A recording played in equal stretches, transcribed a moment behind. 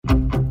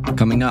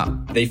Coming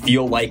up, they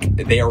feel like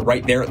they are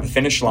right there at the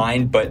finish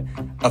line, but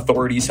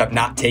authorities have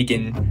not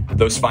taken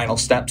those final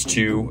steps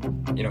to,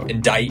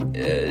 indict,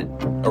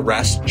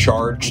 arrest,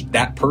 charge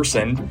that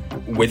person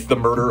with the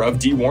murder of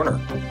Dee Warner.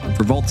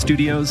 For Vault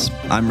Studios,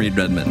 I'm Reed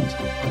Redmond.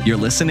 You're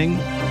listening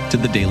to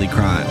The Daily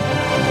Crime.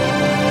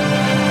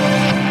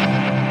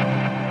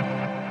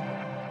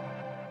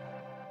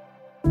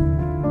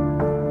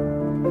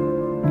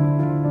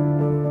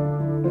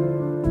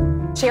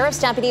 Sheriff's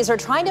deputies are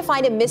trying to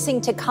find a missing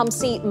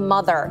Tecumseh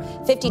mother.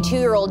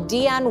 52-year-old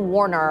Deanne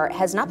Warner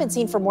has not been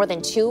seen for more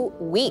than 2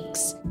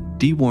 weeks.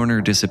 Dee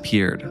Warner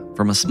disappeared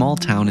from a small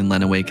town in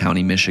Lenawee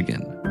County,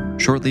 Michigan,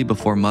 shortly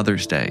before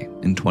Mother's Day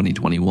in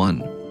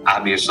 2021.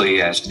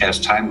 Obviously, as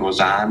time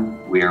goes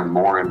on, we are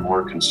more and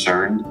more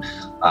concerned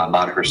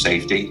about her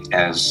safety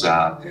as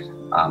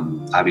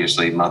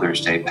obviously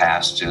Mother's Day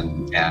passed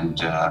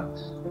and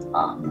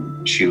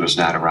she was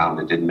not around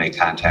and didn't make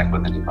contact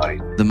with anybody.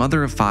 The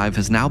mother of 5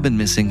 has now been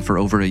missing for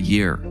over a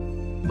year,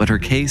 but her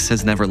case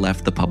has never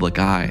left the public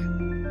eye,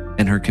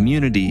 and her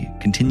community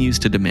continues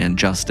to demand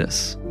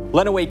justice.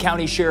 Lenawee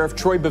County Sheriff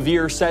Troy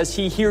Bevere says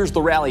he hears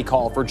the rally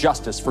call for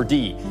justice for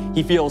Dee.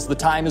 He feels the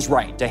time is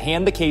right to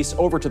hand the case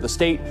over to the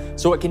state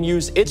so it can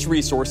use its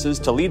resources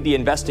to lead the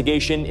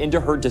investigation into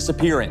her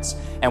disappearance.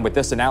 And with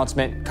this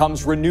announcement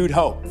comes renewed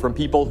hope from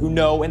people who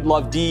know and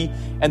love Dee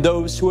and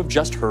those who have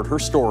just heard her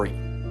story.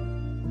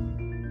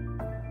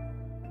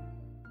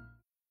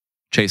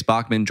 Chase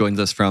Bachman joins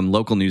us from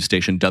local news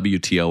station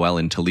WTOL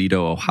in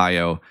Toledo,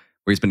 Ohio,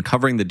 where he's been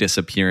covering the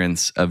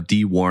disappearance of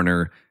Dee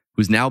Warner,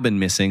 who's now been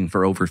missing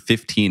for over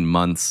 15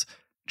 months.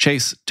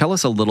 Chase, tell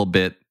us a little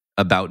bit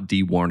about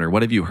Dee Warner.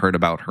 What have you heard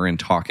about her in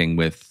talking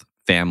with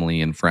family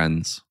and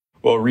friends?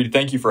 Well, Reed,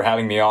 thank you for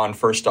having me on,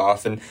 first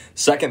off. And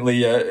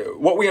secondly,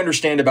 what we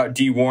understand about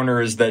Dee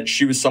Warner is that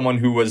she was someone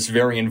who was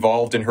very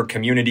involved in her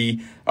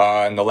community,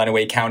 in the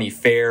Lenawee County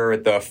Fair,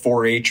 at the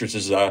 4-H, which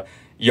is a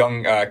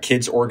young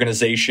kids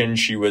organization.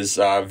 She was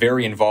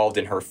very involved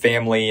in her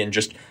family and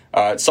just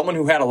someone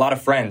who had a lot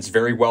of friends,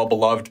 very well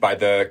beloved by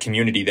the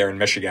community there in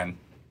Michigan.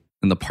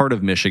 And the part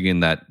of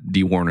Michigan that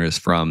Dee Warner is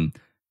from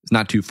is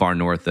not too far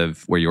north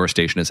of where your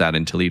station is at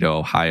in Toledo,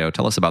 Ohio.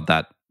 Tell us about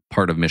that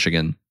part of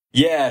Michigan.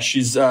 Yeah,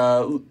 she's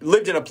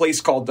lived in a place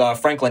called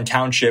Franklin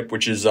Township,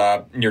 which is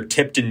near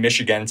Tipton,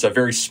 Michigan. It's a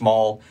very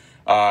small,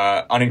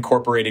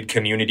 unincorporated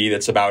community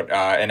that's about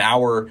an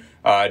hour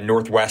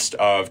northwest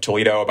of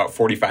Toledo, about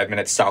 45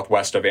 minutes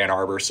southwest of Ann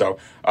Arbor. So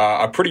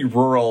a pretty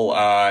rural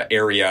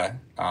area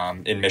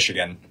in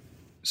Michigan.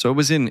 So it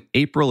was in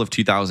April of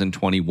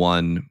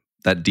 2021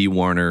 that Dee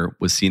Warner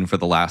was seen for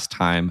the last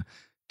time.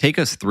 Take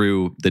us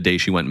through the day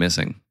she went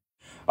missing.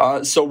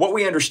 So what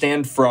we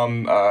understand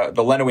from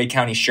the Lenawee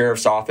County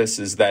Sheriff's Office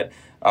is that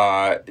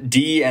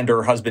Dee and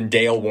her husband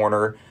Dale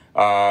Warner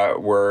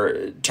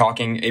were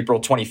talking April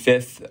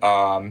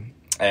 25th,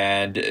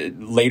 and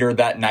later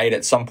that night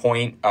at some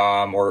point,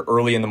 or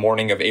early in the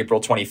morning of April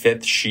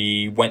 25th,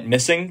 she went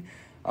missing,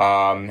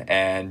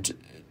 and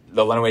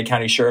the Lenawee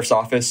County Sheriff's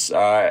Office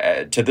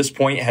to this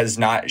point has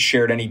not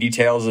shared any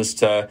details as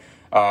to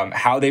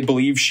how they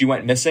believe she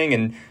went missing,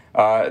 and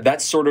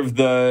that's sort of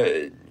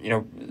the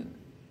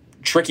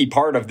tricky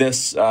part of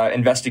this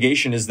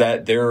investigation is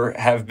that there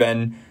have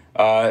been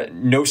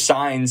no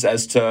signs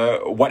as to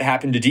what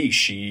happened to Dee.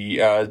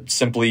 She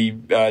simply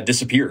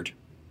disappeared.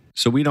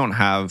 So we don't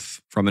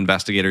have, from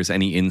investigators,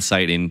 any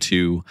insight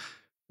into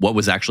what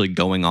was actually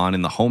going on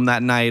in the home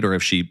that night, or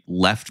if she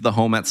left the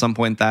home at some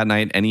point that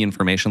night. Any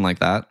information like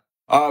that?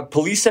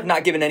 Police have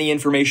not given any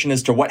information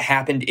as to what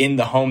happened in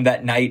the home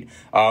that night.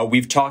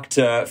 We've talked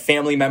to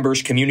family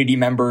members, community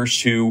members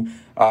who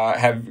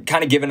have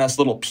kind of given us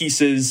little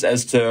pieces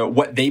as to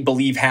what they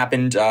believe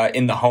happened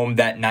in the home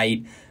that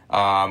night.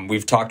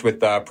 We've talked with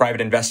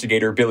private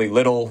investigator Billy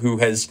Little, who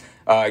has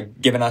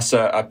given us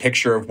a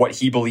picture of what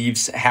he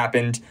believes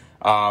happened.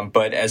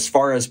 But as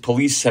far as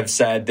police have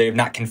said, they have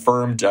not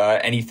confirmed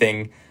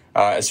anything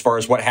as far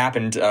as what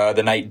happened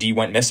the night Dee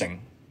went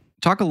missing.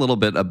 Talk a little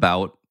bit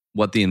about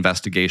what the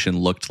investigation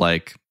looked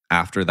like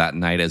after that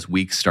night as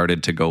weeks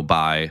started to go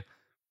by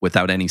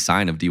without any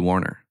sign of Dee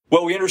Warner.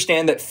 Well, we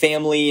understand that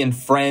family and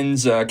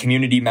friends,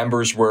 community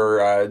members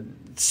were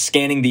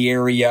scanning the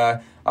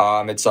area.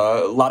 It's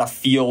a lot of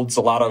fields,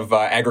 a lot of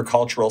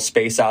agricultural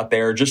space out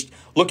there, just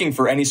looking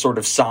for any sort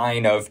of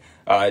sign of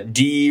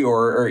Dee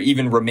or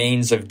even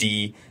remains of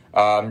Dee,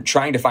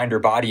 trying to find her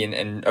body.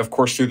 And of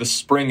course, through the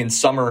spring and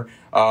summer,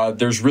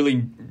 there's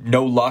really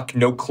no luck,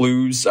 no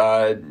clues,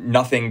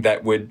 nothing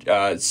that would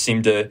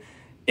seem to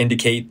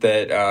indicate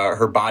that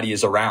her body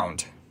is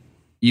around.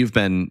 You've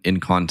been in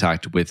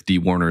contact with Dee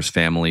Warner's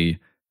family.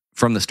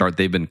 From the start,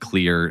 they've been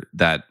clear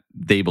that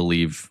they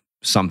believe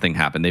something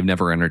happened. They've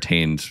never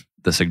entertained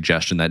the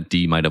suggestion that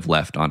Dee might have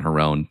left on her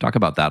own. Talk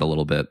about that a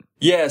little bit.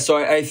 Yeah, so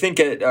I think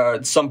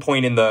at some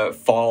point in the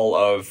fall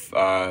of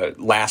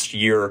last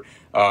year,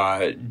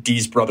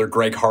 Dee's brother,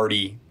 Greg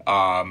Hardy,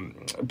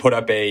 put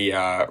up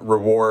a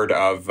reward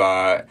of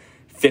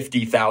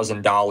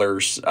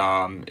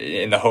 $50,000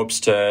 in the hopes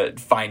to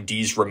find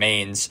Dee's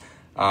remains.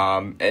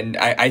 And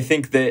I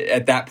think that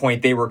at that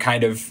point they were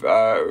kind of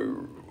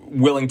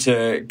willing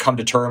to come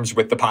to terms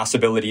with the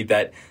possibility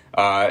that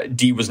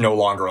Dee was no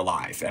longer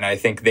alive. And I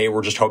think they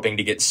were just hoping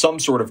to get some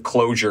sort of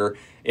closure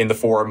in the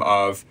form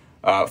of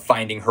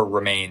finding her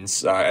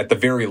remains at the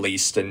very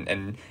least,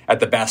 and at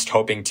the best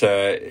hoping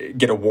to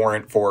get a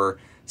warrant for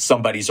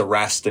somebody's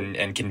arrest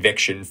and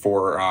conviction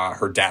for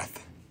her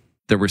death.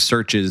 There were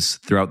searches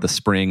throughout the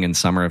spring and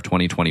summer of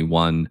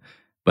 2021,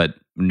 but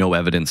no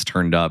evidence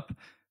turned up.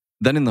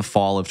 Then in the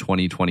fall of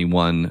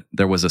 2021,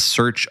 there was a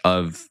search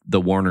of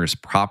the Warners'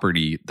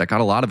 property that got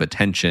a lot of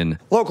attention.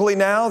 Locally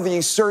now,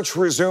 the search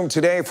resumed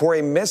today for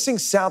a missing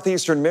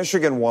southeastern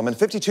Michigan woman.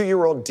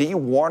 52-year-old Dee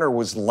Warner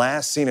was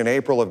last seen in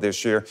April of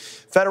this year.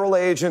 Federal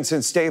agents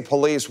and state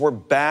police were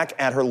back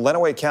at her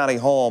Lenawee County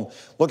home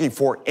looking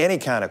for any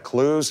kind of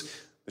clues.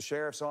 The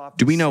sheriff's office.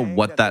 Do we know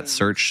what that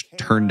search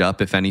turned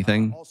up, if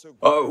anything?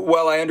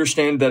 Well, I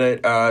understand that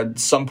at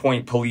some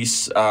point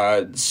police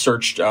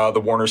searched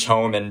the Warners'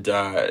 home and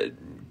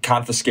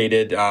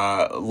confiscated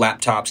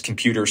laptops,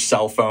 computers,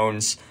 cell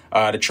phones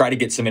to try to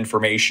get some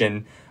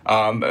information.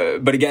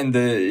 But again,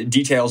 the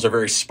details are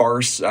very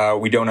sparse.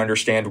 We don't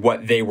understand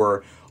what they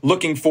were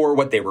looking for,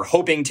 what they were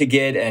hoping to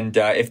get, and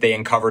if they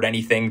uncovered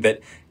anything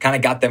that kind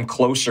of got them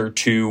closer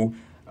to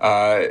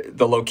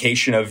the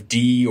location of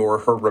Dee or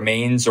her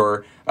remains,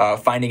 or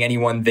finding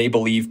anyone they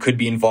believe could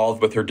be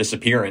involved with her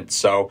disappearance.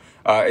 So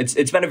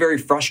it's been a very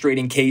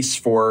frustrating case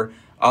for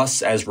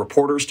us as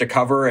reporters to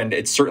cover, and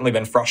it's certainly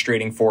been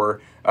frustrating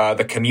for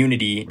the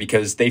community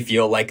because they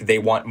feel like they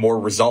want more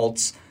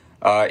results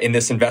in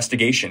this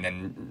investigation,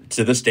 and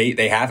to this date,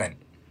 they haven't.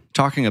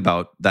 Talking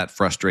about that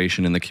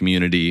frustration in the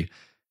community,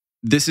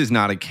 this is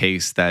not a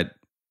case that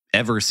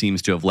ever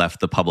seems to have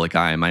left the public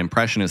eye. My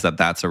impression is that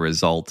that's a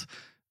result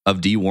of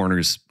Dee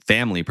Warner's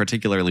family,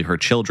 particularly her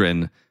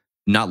children,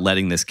 not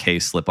letting this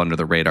case slip under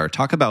the radar.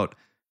 Talk about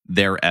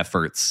their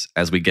efforts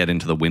as we get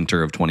into the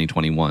winter of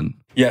 2021.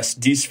 Yes,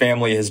 Dee's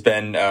family has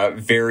been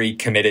very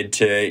committed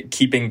to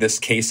keeping this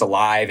case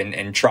alive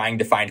and trying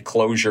to find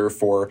closure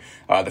for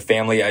the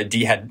family.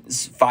 Dee had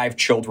 5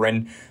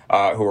 children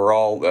who are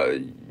all,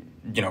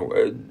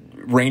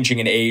 ranging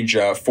in age.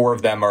 4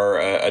 of them are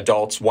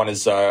adults. One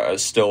is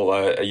still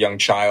a young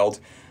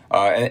child.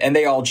 And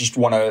they all just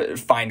want to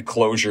find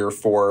closure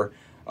for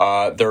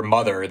their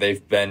mother.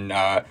 They've been,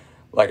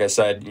 like I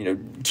said,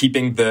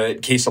 keeping the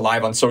case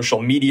alive on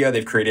social media.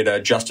 They've created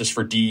a Justice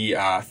for Dee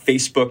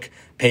Facebook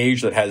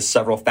page that has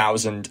several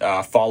thousand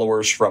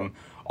followers from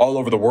all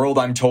over the world,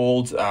 I'm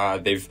told.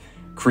 They've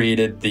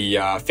created the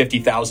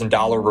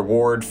 $50,000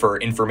 reward for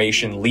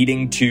information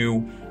leading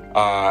to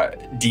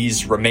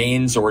Dee's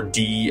remains or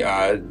Dee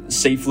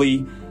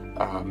safely.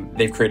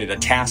 They've created a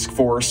task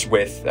force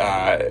with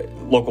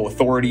local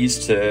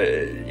authorities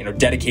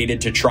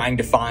dedicated to trying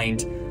to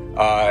find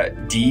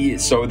Dee.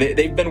 So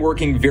they've been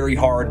working very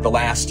hard the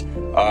last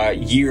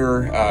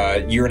year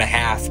and a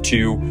half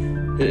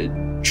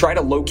to try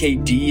to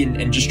locate Dee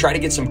and just try to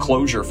get some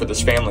closure for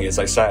this family, as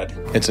I said.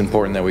 It's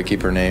important that we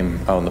keep her name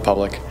out in the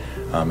public.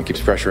 It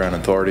keeps pressure on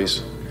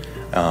authorities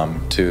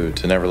to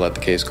never let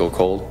the case go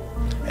cold.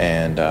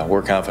 And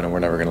we're confident we're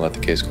never going to let the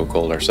case go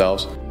cold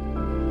ourselves.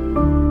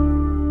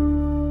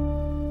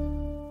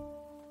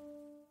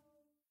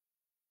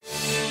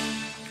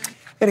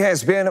 It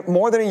has been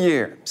more than a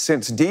year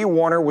since Dee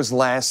Warner was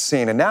last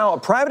seen, and now a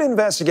private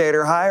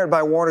investigator hired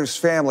by Warner's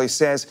family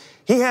says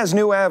he has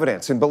new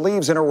evidence and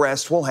believes an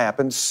arrest will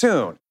happen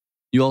soon.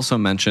 You also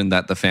mentioned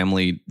that the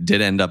family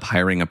did end up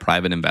hiring a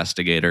private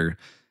investigator.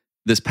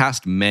 This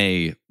past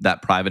May,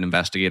 that private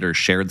investigator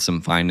shared some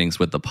findings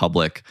with the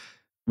public.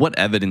 What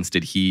evidence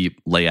did he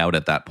lay out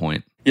at that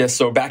point? Yes,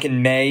 so back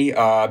in May,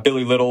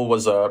 Billy Little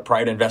was a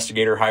private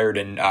investigator hired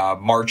in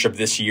March of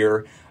this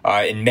year.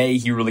 In May,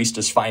 he released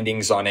his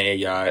findings on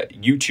a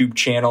YouTube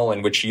channel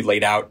in which he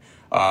laid out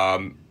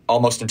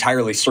almost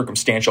entirely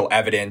circumstantial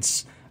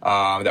evidence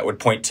that would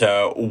point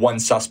to one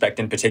suspect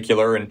in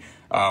particular, and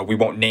we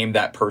won't name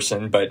that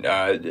person, but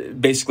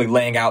basically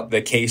laying out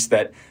the case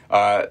that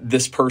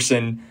this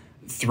person,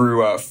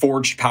 through a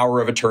forged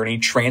power of attorney,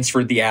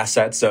 transferred the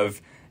assets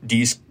of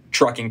Dee's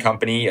trucking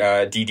company,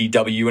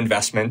 DDW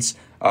Investments,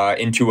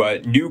 into a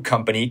new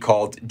company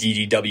called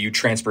DDW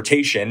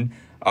Transportation,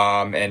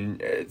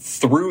 and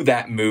through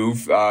that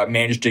move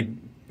managed to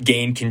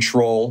gain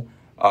control,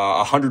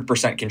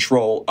 100%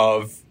 control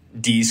of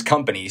Dee's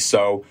company.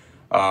 So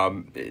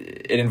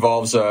it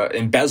involves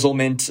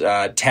embezzlement,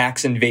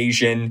 tax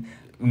invasion,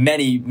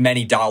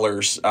 many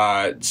dollars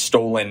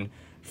stolen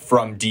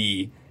from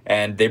Dee.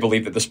 And they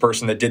believe that this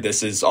person that did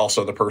this is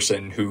also the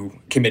person who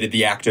committed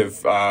the act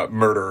of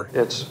murder.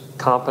 It's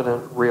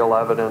competent, real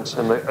evidence,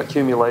 and the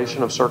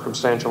accumulation of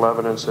circumstantial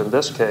evidence in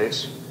this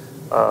case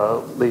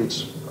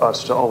leads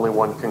us to only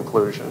one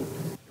conclusion.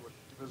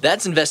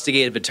 That's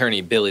investigative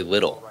attorney Billy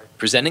Little,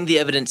 presenting the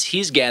evidence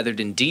he's gathered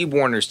in Dee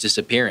Warner's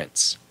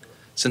disappearance.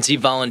 Since he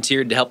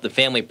volunteered to help the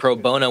family pro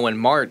bono in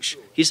March,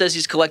 he says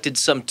he's collected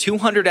some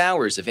 200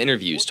 hours of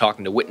interviews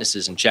talking to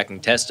witnesses and checking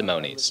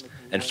testimonies,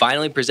 and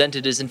finally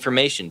presented his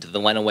information to the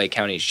Lenawee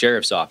County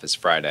Sheriff's Office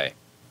Friday.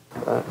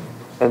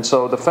 And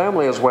so the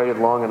family has waited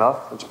long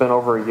enough. It's been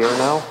over a year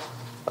now.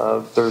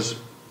 There's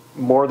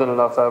more than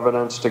enough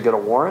evidence to get a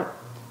warrant.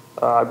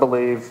 I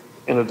believe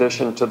in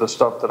addition to the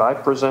stuff that I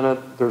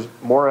presented, there's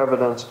more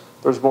evidence.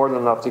 There's more than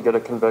enough to get a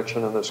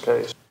conviction in this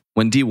case.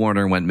 When Dee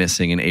Warner went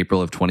missing in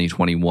April of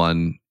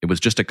 2021, it was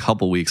just a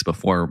couple weeks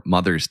before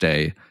Mother's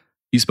Day.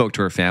 You spoke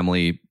to her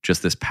family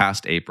just this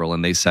past April,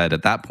 and they said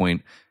at that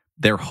point,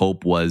 their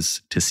hope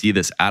was to see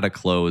this at a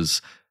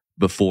close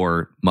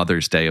before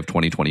Mother's Day of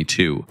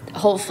 2022.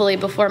 Hopefully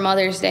before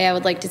Mother's Day, I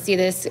would like to see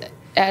this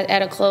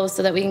at a close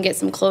so that we can get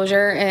some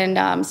closure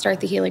and start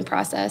the healing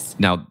process.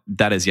 Now,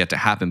 that is yet to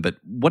happen, but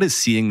what does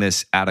seeing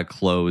this at a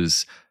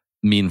close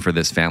mean for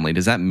this family?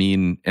 Does that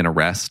mean an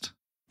arrest?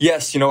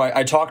 Yes,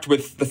 I talked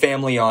with the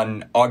family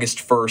on August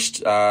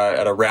 1st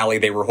at a rally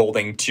they were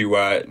holding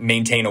to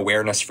maintain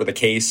awareness for the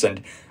case,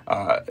 and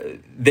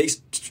they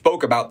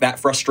spoke about that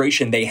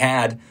frustration they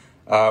had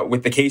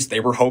with the case. They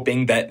were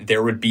hoping that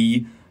there would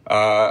be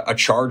a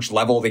charge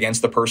leveled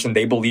against the person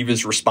they believe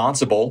is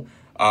responsible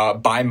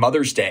by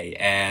Mother's Day.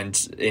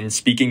 And in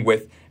speaking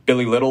with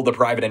Billy Little, the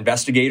private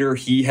investigator,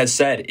 he has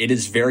said it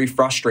is very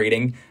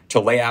frustrating to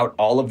lay out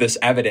all of this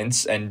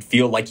evidence and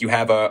feel like you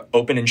have an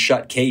open and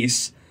shut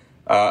case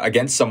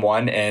against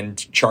someone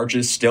and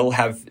charges still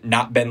have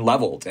not been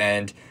leveled.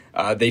 And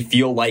they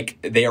feel like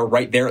they are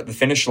right there at the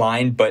finish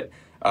line, but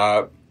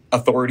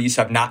authorities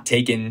have not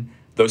taken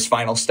those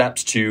final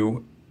steps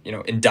to,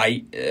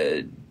 indict,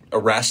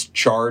 arrest,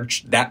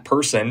 charge that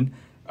person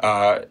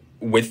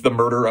with the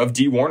murder of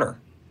Dee Warner.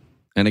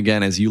 And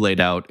again, as you laid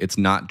out, it's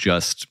not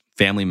just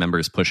family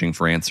members pushing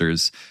for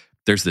answers.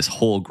 There's this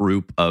whole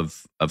group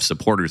of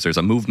supporters. There's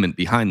a movement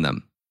behind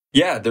them.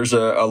 Yeah, there's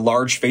a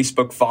large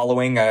Facebook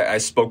following. I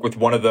spoke with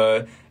one of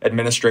the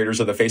administrators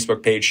of the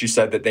Facebook page. She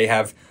said that they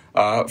have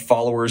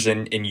followers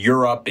in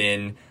Europe,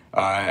 in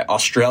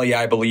Australia,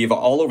 I believe,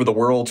 all over the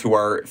world who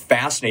are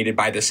fascinated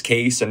by this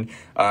case. And,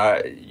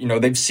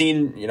 they've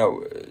seen,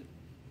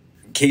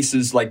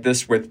 cases like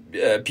this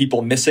with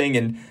people missing.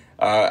 And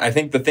I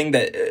think the thing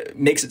that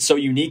makes it so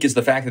unique is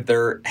the fact that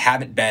there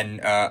haven't been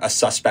a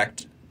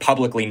suspect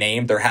publicly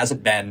named. There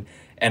hasn't been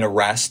an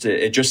arrest.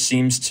 It just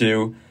seems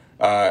to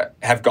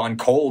have gone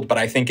cold. But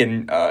I think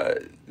in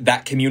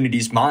that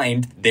community's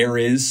mind, there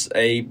is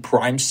a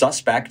prime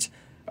suspect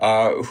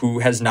who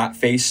has not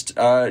faced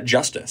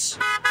justice.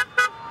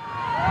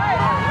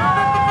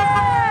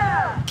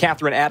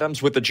 Catherine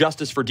Adams with the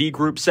Justice for Dee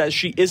group says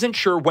she isn't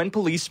sure when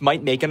police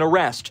might make an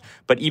arrest,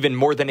 but even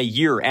more than a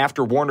year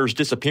after Warner's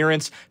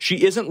disappearance,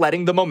 she isn't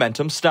letting the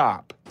momentum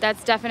stop.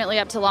 That's definitely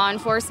up to law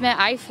enforcement.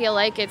 I feel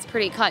like it's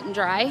pretty cut and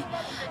dry.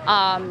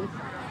 I'm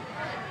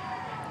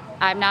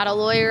not a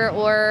lawyer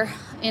or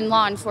in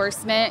law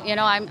enforcement.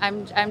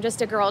 I'm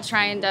just a girl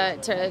trying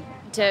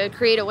to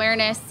create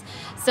awareness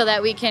so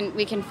that we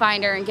can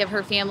find her and give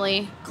her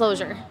family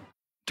closure.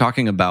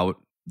 Talking about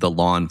the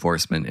law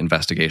enforcement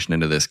investigation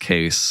into this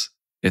case,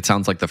 it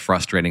sounds like the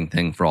frustrating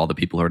thing for all the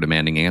people who are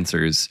demanding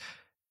answers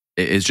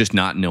is just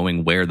not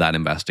knowing where that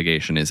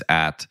investigation is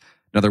at.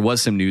 Now, there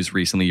was some news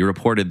recently. You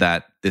reported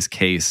that this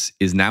case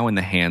is now in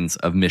the hands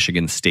of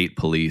Michigan State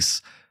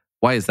Police.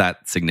 Why is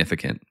that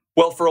significant?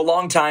 Well, for a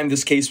long time,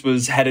 this case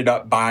was headed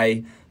up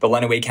by the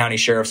Lenawee County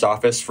Sheriff's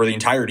Office for the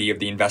entirety of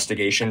the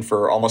investigation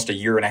for almost a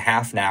year and a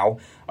half now.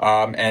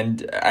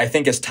 And I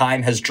think as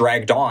time has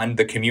dragged on,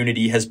 the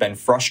community has been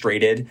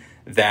frustrated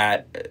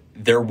that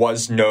there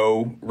was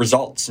no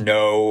results,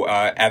 no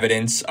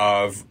evidence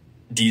of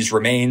Dee's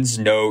remains,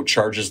 no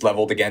charges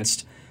leveled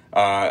against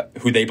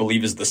who they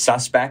believe is the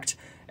suspect.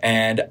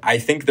 And I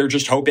think they're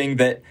just hoping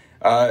that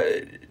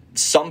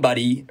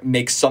somebody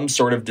makes some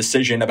sort of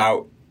decision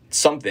about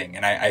something.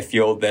 And I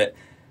feel that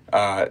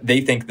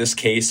they think this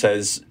case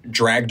has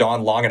dragged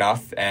on long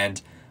enough.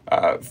 And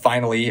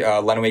finally,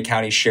 Lenawee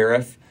County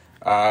Sheriff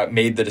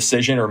made the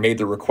decision, or made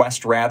the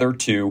request rather,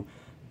 to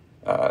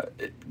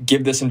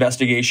give this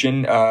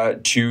investigation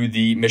to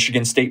the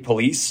Michigan State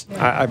Police.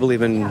 I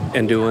believe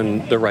in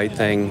doing the right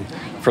thing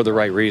for the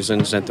right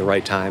reasons at the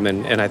right time.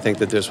 And I think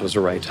that this was the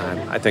right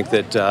time. I think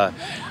that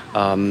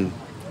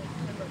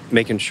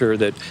making sure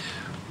that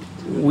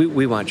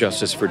we want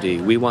justice for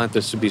Dee. We want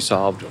this to be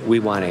solved. We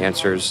want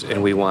answers,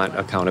 and we want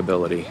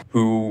accountability.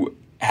 Who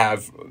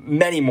have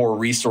many more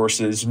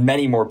resources,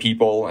 many more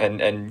people,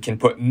 and can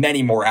put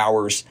many more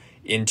hours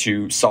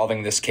into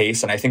solving this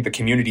case. And I think the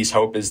community's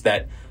hope is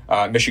that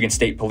Michigan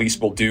State Police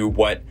will do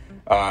what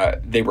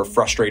they were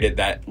frustrated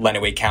that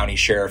Lenawee County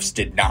sheriffs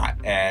did not,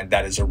 and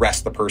that is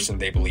arrest the person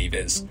they believe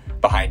is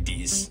behind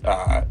Dee's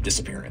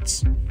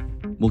disappearance.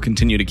 We'll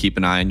continue to keep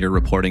an eye on your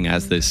reporting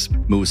as this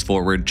moves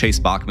forward. Chase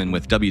Bachman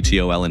with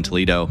WTOL in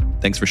Toledo.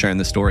 Thanks for sharing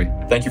this story.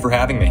 Thank you for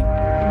having me.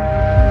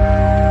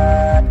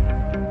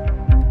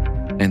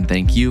 And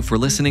thank you for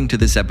listening to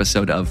this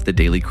episode of The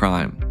Daily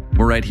Crime.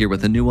 We're right here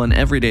with a new one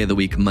every day of the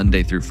week,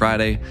 Monday through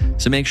Friday.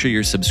 So make sure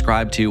you're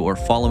subscribed to or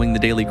following The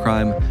Daily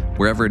Crime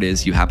wherever it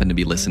is you happen to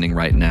be listening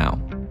right now.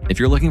 If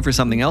you're looking for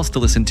something else to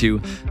listen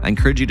to, I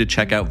encourage you to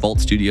check out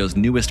Vault Studio's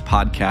newest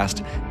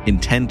podcast,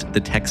 Intent, the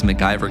Tex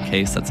McIver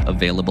Case, that's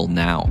available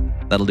now.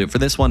 That'll do it for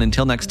this one.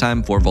 Until next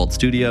time, for Volt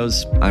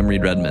Studios, I'm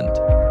Reed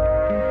Redmond.